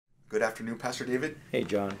Good afternoon, Pastor David. Hey,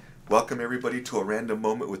 John. Welcome, everybody, to a random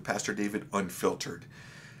moment with Pastor David Unfiltered.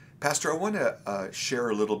 Pastor, I want to share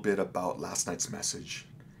a little bit about last night's message.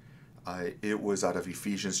 It was out of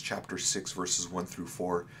Ephesians chapter 6, verses 1 through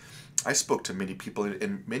 4. I spoke to many people,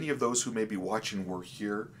 and many of those who may be watching were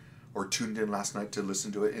here or tuned in last night to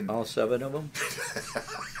listen to it. And all 7 of them?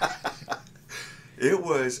 It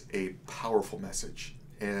was a powerful message,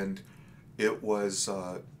 and it was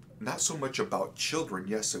not so much about children.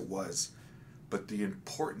 Yes, it was, but the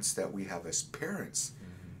importance that we have as parents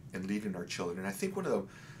in leading our children. And I think one of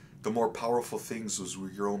the more powerful things was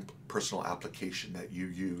your own personal application that you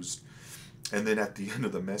used. And then at the end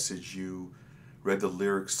of the message, you read the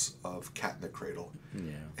lyrics of Cat in the Cradle.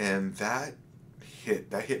 Yeah. And that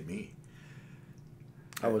hit me.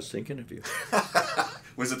 I was thinking of you.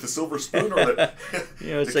 Was it the silver spoon or the,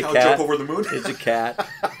 it's the a cow cat. jump over the moon? It's a cat,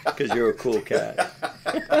 because you're a cool cat.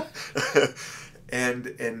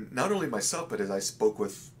 And not only myself, but as I spoke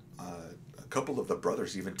with a couple of the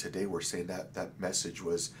brothers even today, were saying that message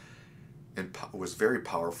was very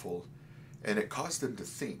powerful, and it caused them to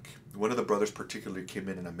think. One of the brothers particularly came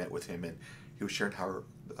in, and I met with him, and he was sharing how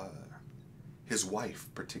his wife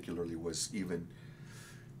particularly was even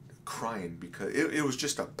crying because it was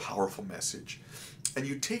just a powerful message. And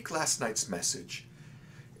you take last night's message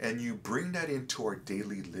and you bring that into our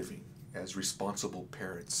daily living as responsible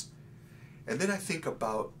parents. And then I think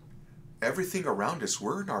about everything around us.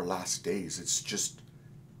 We're in our last days. It's just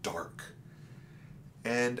dark.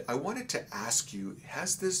 And I wanted to ask you,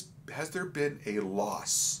 has there been a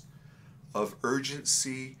loss of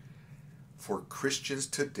urgency for Christians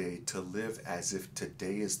today to live as if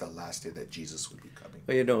today is the last day that Jesus would be coming?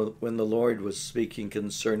 Well, when the Lord was speaking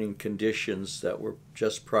concerning conditions that were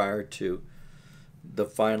just prior to the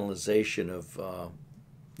finalization of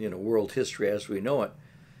world history as we know it,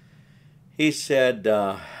 he said,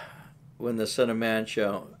 when the Son of Man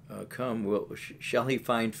shall come, shall he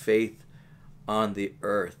find faith on the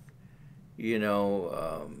earth? It's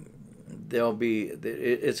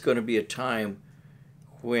going to be a time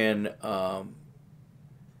when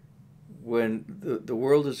the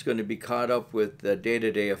world is going to be caught up with the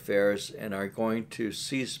day-to-day affairs and are going to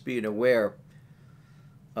cease being aware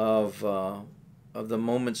of the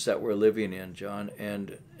moments that we're living in, John.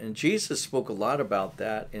 And Jesus spoke a lot about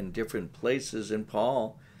that in different places. And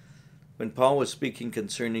when Paul was speaking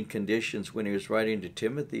concerning conditions, when he was writing to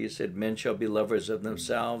Timothy, he said, men shall be lovers of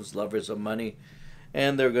themselves, lovers of money,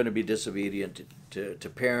 and they're going to be disobedient to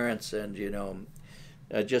parents, and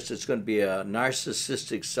it's going to be a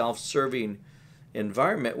narcissistic, self-serving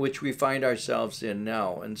environment, which we find ourselves in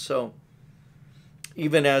now. And so,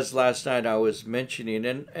 even as last night I was mentioning,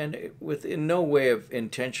 and with in no way of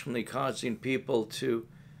intentionally causing people to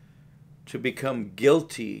become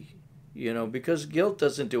guilty, because guilt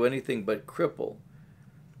doesn't do anything but cripple,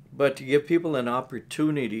 but to give people an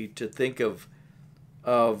opportunity to think of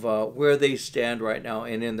where they stand right now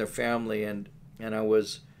and in their family. And I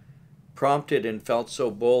was prompted and felt so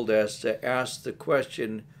bold as to ask the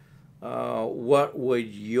question, what would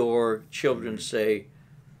your children say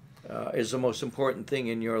is the most important thing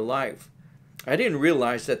in your life? I didn't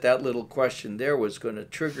realize that little question there was going to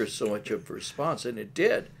trigger so much of a response, and it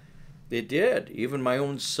did. It did. Even my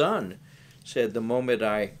own son said the moment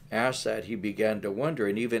I asked that, he began to wonder,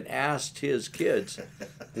 and even asked his kids,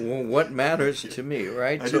 well, what matters to me,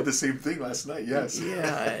 right? I did the same thing last night, yes.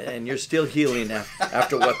 Yeah, and you're still healing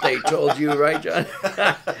after what they told you, right, John?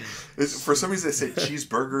 For some reason, they say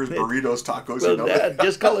cheeseburgers, burritos, tacos. Well, Dad,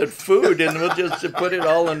 just call it food, and we'll just put it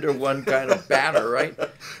all under one kind of banner, right?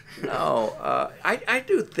 No, I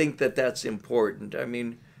do think that's important. I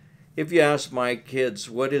mean, if you ask my kids,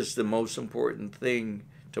 what is the most important thing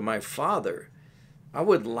to my father, I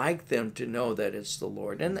would like them to know that it's the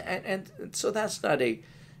Lord. And so that's not an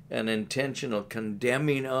intentional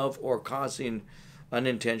condemning of or causing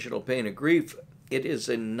unintentional pain or grief. It is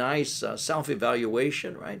a nice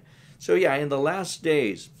self-evaluation, right? So yeah, in the last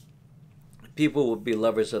days, people will be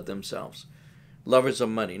lovers of themselves, lovers of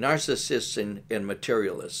money, narcissists and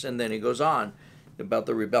materialists. And then he goes on about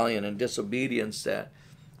the rebellion and disobedience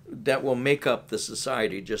that will make up the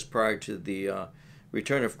society just prior to the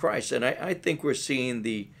return of Christ. And I think we're seeing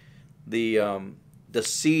the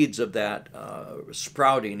seeds of that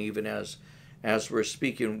sprouting even as we're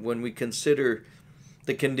speaking, when we consider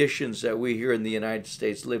the conditions that we here in the United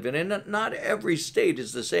States live in. And not every state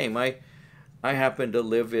is the same. we happen to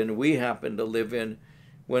live in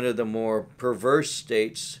one of the more perverse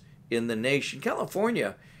states in the nation.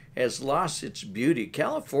 California has lost its beauty.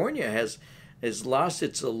 California has lost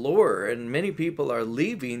its allure, and many people are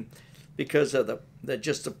leaving because of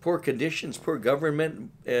just the poor conditions, poor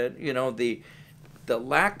government, the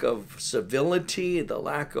lack of civility, the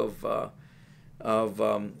lack of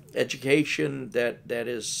education that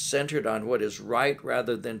is centered on what is right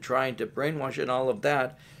rather than trying to brainwash and all of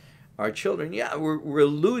that. Our children, yeah, we're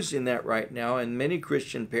losing that right now, and many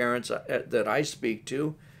Christian parents that I speak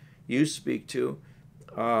to, you speak to,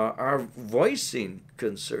 are voicing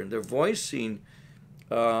concern. They're voicing,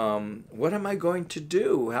 what am I going to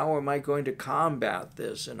do? How am I going to combat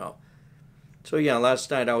this? So yeah, last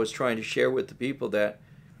night I was trying to share with the people that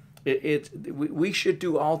we should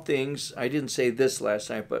do all things. I didn't say this last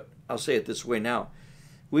night, but I'll say it this way now.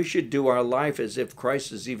 We should do our life as if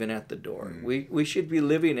Christ is even at the door. We should be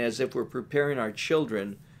living as if we're preparing our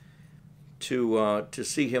children to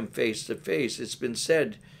see Him face to face. It's been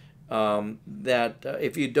said that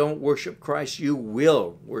if you don't worship Christ, you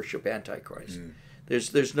will worship Antichrist.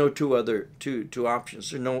 There's no two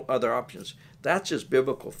options. There's no other options. That's just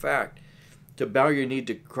biblical fact. To bow your knee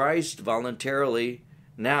to Christ voluntarily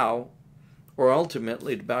now, or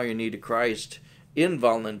ultimately to bow your knee to Christ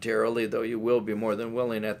involuntarily, though you will be more than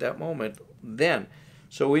willing at that moment, then.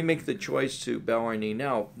 So we make the choice to bow our knee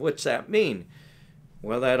now. What's that mean?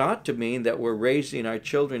 Well, that ought to mean that we're raising our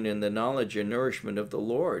children in the knowledge and nourishment of the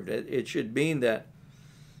Lord. It should mean that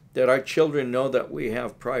our children know that we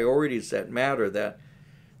have priorities that matter,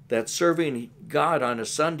 that serving God on a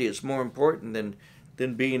Sunday is more important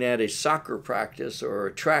than being at a soccer practice or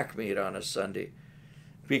a track meet on a Sunday.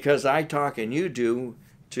 Because I talk, and you do,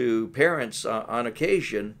 to parents on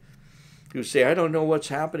occasion who say, I don't know what's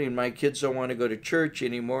happening. My kids don't want to go to church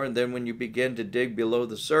anymore. And then when you begin to dig below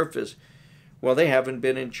the surface, well, they haven't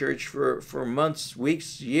been in church for months,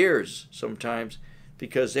 weeks, years sometimes,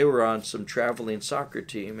 because they were on some traveling soccer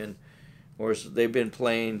team, or they've been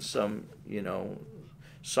playing some,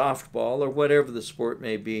 softball or whatever the sport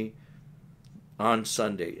may be on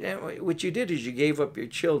Sunday. And what you did is you gave up your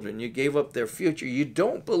children. You gave up their future. You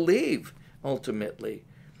don't believe, ultimately,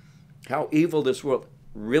 how evil this world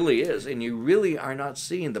really is, and you really are not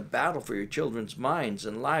seeing the battle for your children's minds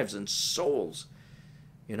and lives and souls.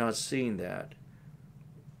 You're not seeing that.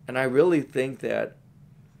 And I really think that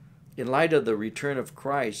in light of the return of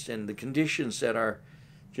Christ and the conditions that are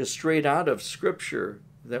just straight out of Scripture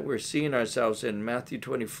that we're seeing ourselves in Matthew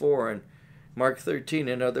 24 and Mark 13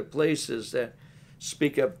 and other places that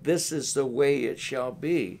speak of this is the way it shall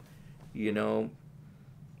be,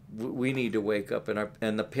 we need to wake up,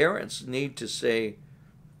 and the parents need to say,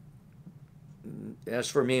 as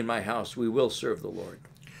for me and my house, we will serve the Lord.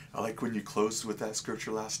 I like when you closed with that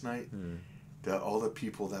scripture last night, that all the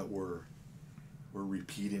people that were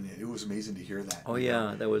repeating it. It was amazing to hear that. Oh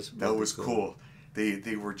yeah, that was cool.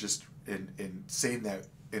 They were just in saying that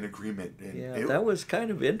in agreement. And that was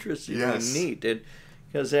kind of interesting and neat. And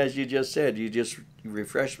because as you just said, you just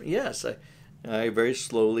refreshed me. Yes, I very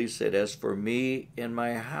slowly said, as for me and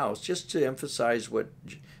my house, just to emphasize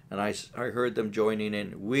and I heard them joining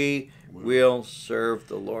in, we will serve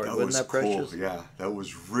the Lord. Wasn't that precious? Cool. Yeah, that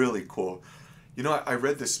was really cool. I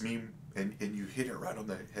read this meme, and you hit it right on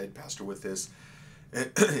the head, Pastor, with this.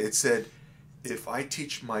 It said, if I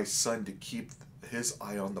teach my son to keep his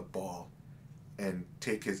eye on the ball and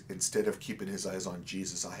instead of keeping his eyes on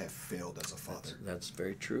Jesus, I have failed as a father. That's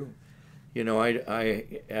very true.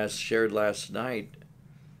 I as shared last night,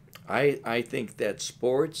 I think that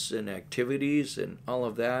sports and activities and all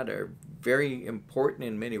of that are very important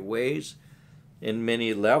in many ways, in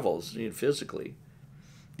many levels, physically.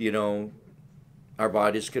 Our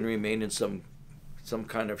bodies can remain in some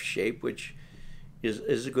kind of shape, which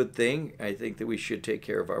is a good thing. I think that we should take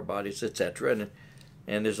care of our bodies, etc.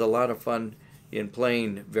 And there's a lot of fun in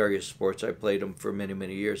playing various sports. I played them for many,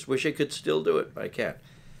 many years. Wish I could still do it, but I can't.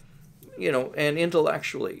 And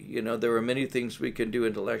intellectually, there are many things we can do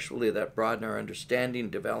intellectually that broaden our understanding,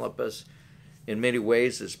 develop us in many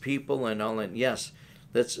ways as people and all. And yes,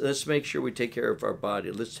 let's make sure we take care of our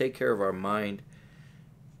body. Let's take care of our mind.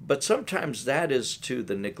 But sometimes that is to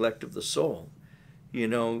the neglect of the soul.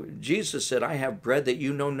 Jesus said, I have bread that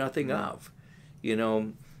you know nothing of.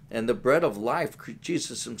 And the bread of life,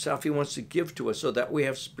 Jesus himself, he wants to give to us so that we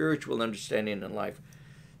have spiritual understanding in life.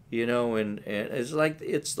 And it's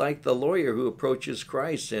like the lawyer who approaches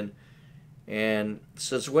Christ and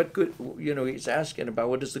says, what good, he's asking about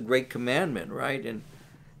what is the great commandment, right?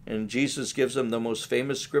 And Jesus gives him the most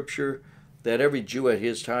famous scripture that every Jew at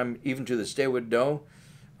his time, even to this day, would know.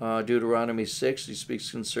 Deuteronomy 6, he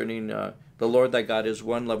speaks concerning the Lord thy God is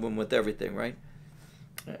one, love him with everything, right?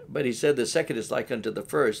 But he said the second is like unto the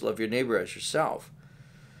first, love your neighbor as yourself.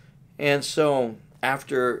 And so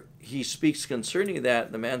after he speaks concerning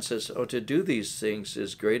that, the man says, "Oh, to do these things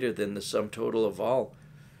is greater than the sum total of all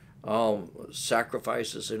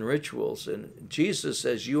sacrifices and rituals." And Jesus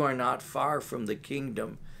says, "You are not far from the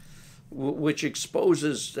kingdom," which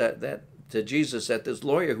exposes that to Jesus that this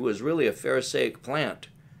lawyer, who was really a Pharisaic plant,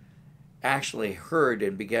 actually heard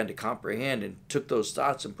and began to comprehend and took those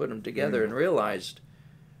thoughts and put them together and realized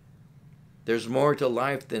there's more to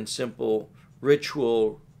life than simple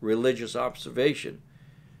ritual religious observation.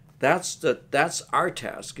 That's our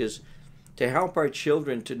task, is to help our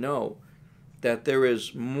children to know that there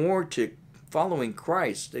is more to following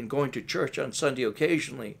Christ than going to church on Sunday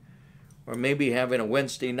occasionally, or maybe having a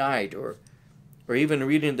Wednesday night, or even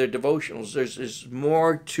reading their devotionals. There's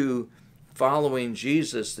more to following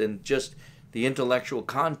Jesus than just the intellectual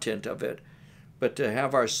content of it. But to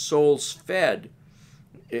have our souls fed,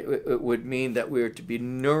 it would mean that we are to be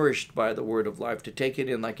nourished by the word of life, to take it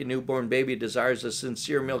in like a newborn baby desires the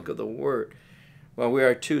sincere milk of the word. Well, we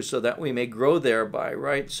are too, so that we may grow thereby,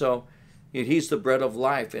 right? So he's the bread of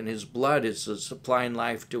life, and his blood is supplying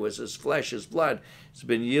life to us. His flesh, his blood, has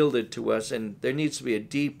been yielded to us, and there needs to be a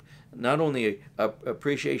deep, not only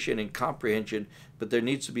appreciation and comprehension, but there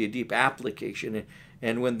needs to be a deep application.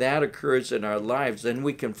 And when that occurs in our lives, then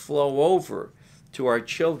we can flow over to our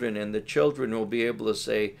children, and the children will be able to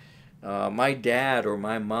say, my dad or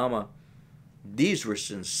my mama, these were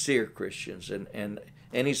sincere Christians, and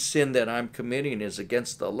any sin that I'm committing is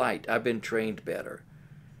against the light. I've been trained better.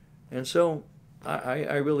 And so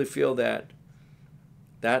I really feel that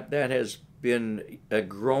has been a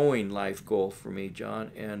growing life goal for me,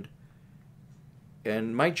 John.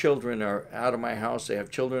 And my children are out of my house. They have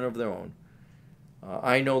children of their own.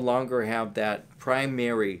 I no longer have that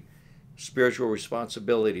primary spiritual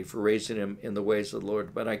responsibility for raising them in the ways of the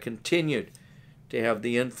Lord, but I continued to have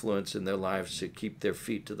the influence in their lives to keep their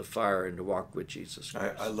feet to the fire and to walk with Jesus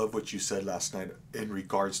Christ. I love what you said last night in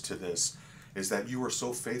regards to this, is that you were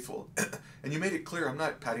so faithful. And you made it clear, I'm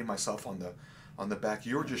not patting myself on the back.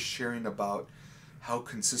 You were just sharing about how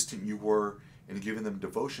consistent you were in giving them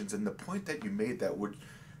devotions. And the point that you made that would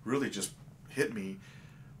really just hit me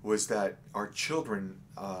was that our children,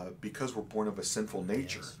 because we're born of a sinful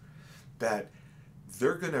nature, yes, that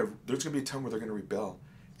there's going to be a time where they're going to rebel.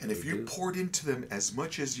 And if you poured into them as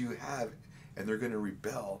much as you have, and they're going to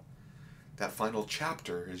rebel, that final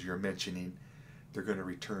chapter, as you're mentioning, they're going to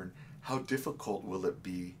return. How difficult will it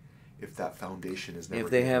be if that foundation is never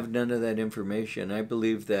if they given? have none of that information? I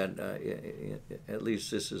believe that, at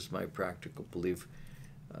least this is my practical belief,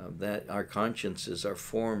 that our consciences are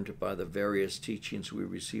formed by the various teachings we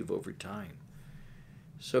receive over time.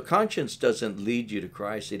 So conscience doesn't lead you to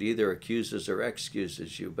Christ. It either accuses or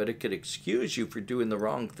excuses you, but it could excuse you for doing the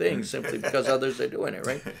wrong thing simply because others are doing it,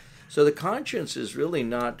 right? So the conscience is really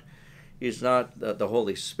not the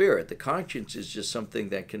Holy Spirit. The conscience is just something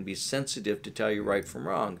that can be sensitive to tell you right from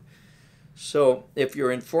wrong. So if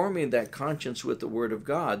you're informing that conscience with the Word of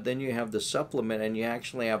God, then you have the supplement, and you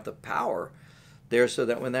actually have the power there, so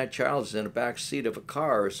that when that child is in the back seat of a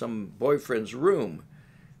car or some boyfriend's room,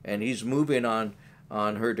 and he's moving on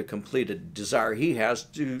her to complete a desire he has,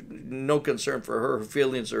 no concern for her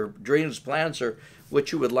feelings or dreams, plans, or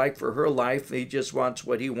what you would like for her life. He just wants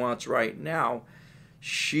what he wants right now.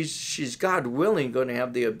 She's God willing going to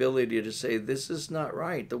have the ability to say, this is not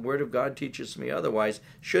right. The Word of God teaches me otherwise.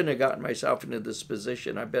 Shouldn't have gotten myself into this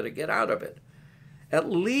position. I better get out of it. At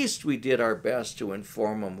least we did our best to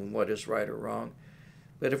inform them on what is right or wrong.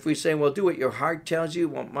 But if we say, well, do what your heart tells you,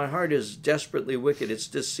 well, my heart is desperately wicked. It's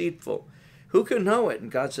deceitful. Who can know it?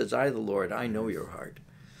 And God says, I, the Lord, I know your heart.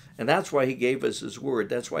 And that's why he gave us his word.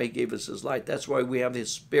 That's why he gave us his light. That's why we have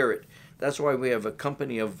his spirit. That's why we have a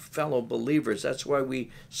company of fellow believers. That's why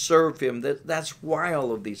we serve him. That's why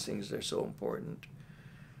all of these things are so important.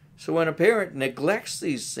 So when a parent neglects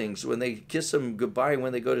these things, when they kiss them goodbye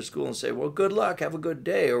when they go to school and say, well, good luck, have a good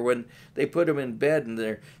day, or when they put them in bed and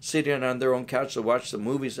they're sitting on their own couch to watch the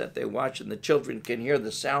movies that they watch, and the children can hear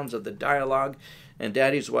the sounds of the dialogue, and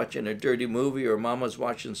daddy's watching a dirty movie or mama's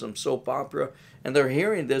watching some soap opera, and they're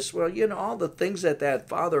hearing this, well, all the things that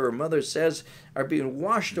father or mother says are being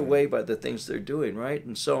washed away by the things they're doing, right?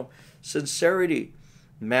 And so sincerity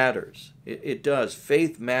matters. It does.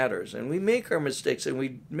 Faith matters. And we make our mistakes and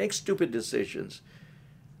we make stupid decisions.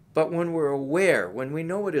 But when we're aware, when we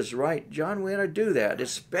know what is right, John, we ought to do that,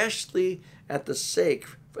 especially at the sake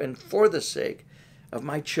and for the sake of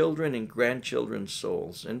my children and grandchildren's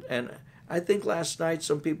souls. And I think last night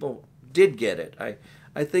some people did get it.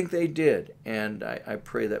 I think they did, and I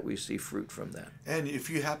pray that we see fruit from that. And if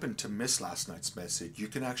you happen to miss last night's message, you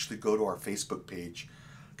can actually go to our Facebook page,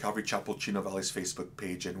 Calvary Chapel Chino Valley's Facebook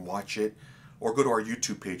page, and watch it or go to our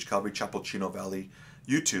YouTube page, Calvary Chapel Chino Valley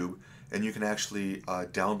YouTube, and you can actually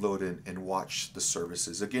download and watch the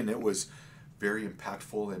services. Again, it was very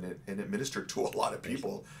impactful, and it ministered to a lot of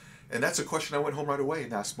people. And that's a question I went home right away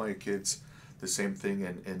and asked my kids the same thing,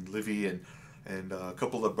 and Livy and a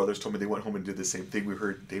couple of brothers told me they went home and did the same thing. We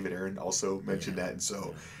heard David Aaron also mention that, and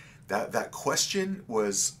so that question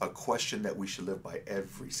was a question that we should live by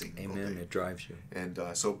every single day. Amen. It drives you. And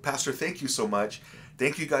so, Pastor, thank you so much.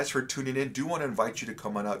 Thank you guys for tuning in. Do want to invite you to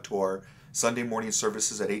come on out to our Sunday morning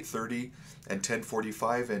services at 8:30 and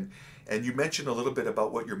 10:45, and you mentioned a little bit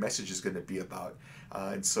about what your message is going to be about,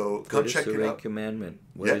 and so come check it out. What is the great commandment?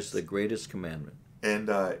 What is the greatest commandment? And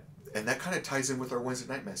that kind of ties in with our Wednesday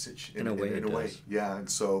night message in a way. In a way, yeah. And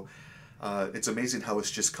so it's amazing how it's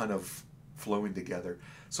just kind of flowing together.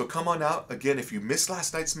 So come on out. Again, if you missed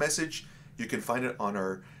last night's message, you can find it on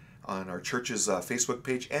our church's Facebook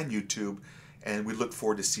page and YouTube. And we look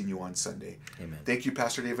forward to seeing you on Sunday. Amen. Thank you,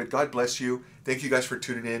 Pastor David. God bless you. Thank you guys for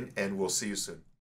tuning in, and we'll see you soon.